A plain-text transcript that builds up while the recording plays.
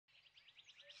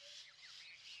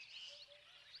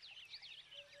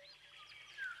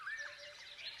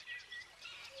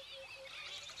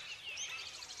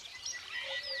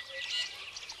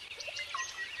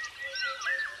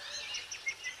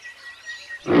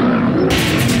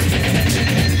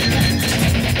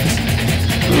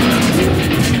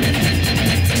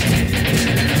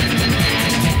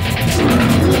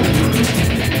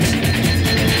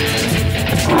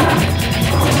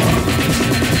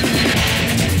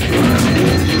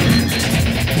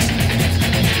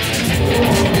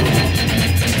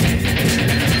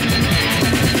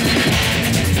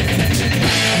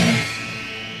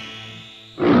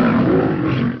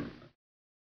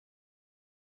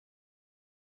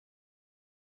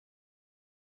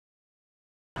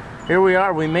here we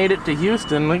are. We made it to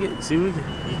Houston. Look at, see, you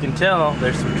can tell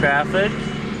there's some traffic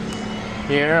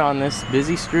here on this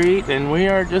busy street, and we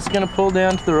are just gonna pull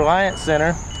down to the Reliance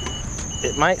Center.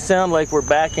 It might sound like we're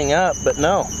backing up, but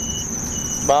no.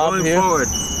 Bob going here. Forward.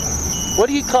 What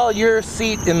do you call your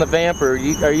seat in the Vamper?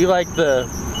 Are you like the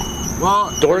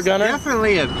door gunner?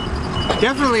 Definitely a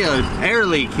air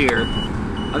leak here.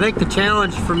 I think the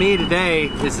challenge for me today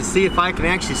is to see if I can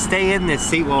actually stay in this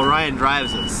seat while Ryan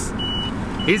drives us.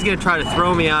 He's gonna try to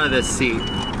throw me out of this seat.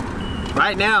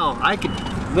 Right now, I could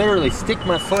literally stick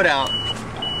my foot out.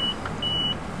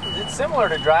 It's similar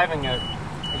to driving a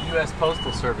U.S.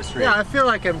 Postal Service rig. Yeah, I feel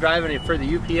like I'm driving it for the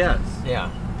UPS. Yeah.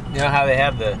 You know how they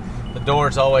have the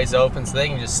doors always open so they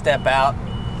can just step out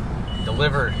and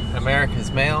deliver America's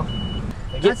mail?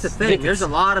 That's the thing, there's a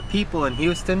lot of people in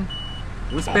Houston.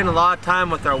 We spend a lot of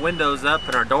time with our windows up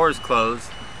and our doors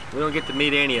closed. We don't get to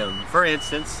meet any of them. For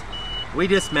instance, we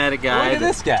just met a guy. Look at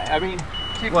this guy. I mean,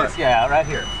 check this guy out right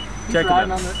here. He's Check him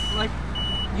riding out. on the, like,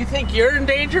 you think you're in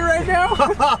danger right now?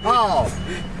 Oh,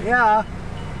 yeah.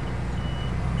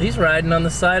 He's riding on the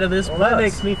side of this Well, bus. that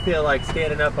makes me feel like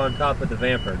standing up on top of the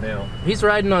Vamper now. He's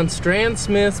riding on Strand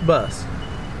Smith's bus.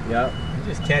 Yep. You're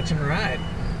just catching a ride.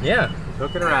 Yeah.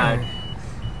 Hooking a ride.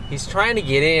 He's trying to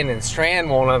get in and Strand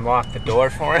won't unlock the door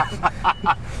for him.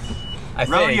 I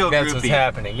think that's what's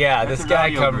happening. Yeah, That's this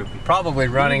guy probably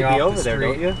running off over the there,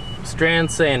 street. don't you?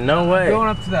 Strand's saying, no way. Going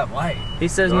up to that light. He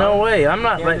says, no way, I'm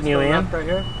not letting you in. Right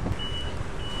here.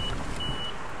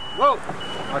 Whoa!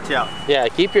 Watch out. Yeah,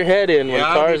 keep your head in when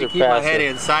cars are keep my head passing.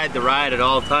 inside the ride at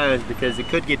all times because it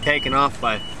could get taken off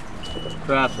by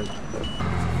traffic.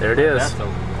 There it is, That's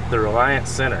a the Reliance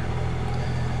Center.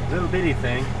 little bitty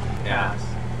thing. Yeah.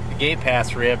 The gate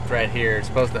pass ripped right here. It's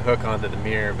supposed to hook onto the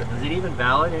mirror, but Is it even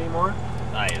valid anymore?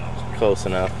 I don't know. Close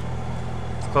enough.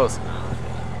 It's close enough.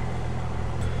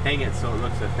 Hang it so it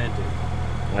looks authentic.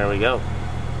 There we go.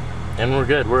 And we're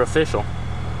good, we're official.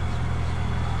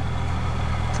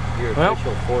 You're Well,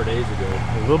 official 4 days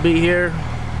ago. We'll be here,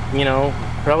 you know,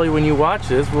 probably when you watch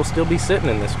this, we'll still be sitting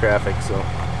in this traffic, so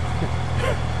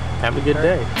have a good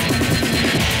day.